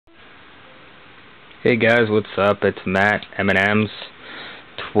Hey guys, what's up? It's Matt, M&M's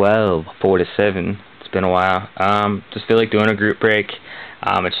 1247. It's been a while. Just feel like doing a group break.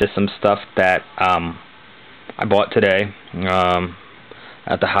 It's just some stuff that I bought today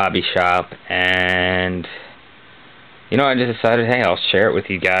at the hobby shop, and I just decided, hey, I'll share it with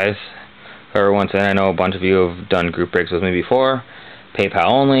you guys. Whoever wants in, I know a bunch of you have done group breaks with me before. PayPal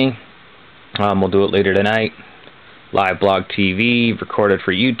only. We'll do it later tonight. Live blog TV, recorded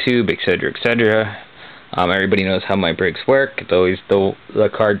for YouTube, etc., etc. Everybody knows how my breaks work. It's always the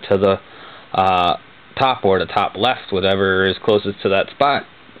card to the top or the top left, whatever is closest to that spot.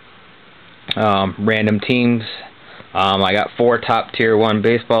 Random teams. I got 4 top tier 1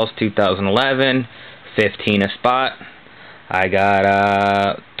 baseballs, 2011, 15 a spot. I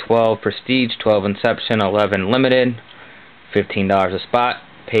got 12 prestige, 12 inception, 11 limited, $15 a spot.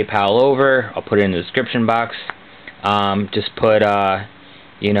 PayPal over. I'll put it in the description box. Just put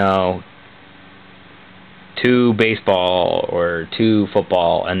 2 baseball or 2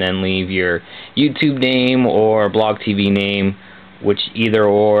 football, and then leave your YouTube name or blog TV name, which either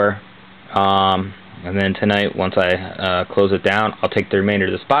or. And then tonight, once I close it down, I'll take the remainder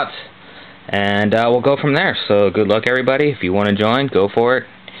of the spots, and we'll go from there. So good luck, everybody. If you want to join, go for it.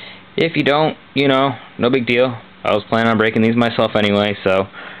 If you don't, no big deal. I was planning on breaking these myself anyway, so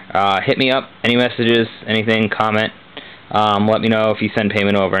hit me up, any messages, anything, comment. Let me know if you send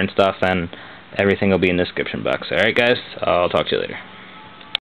payment over and stuff, and everything will be in the description box. Alright guys, I'll talk to you later.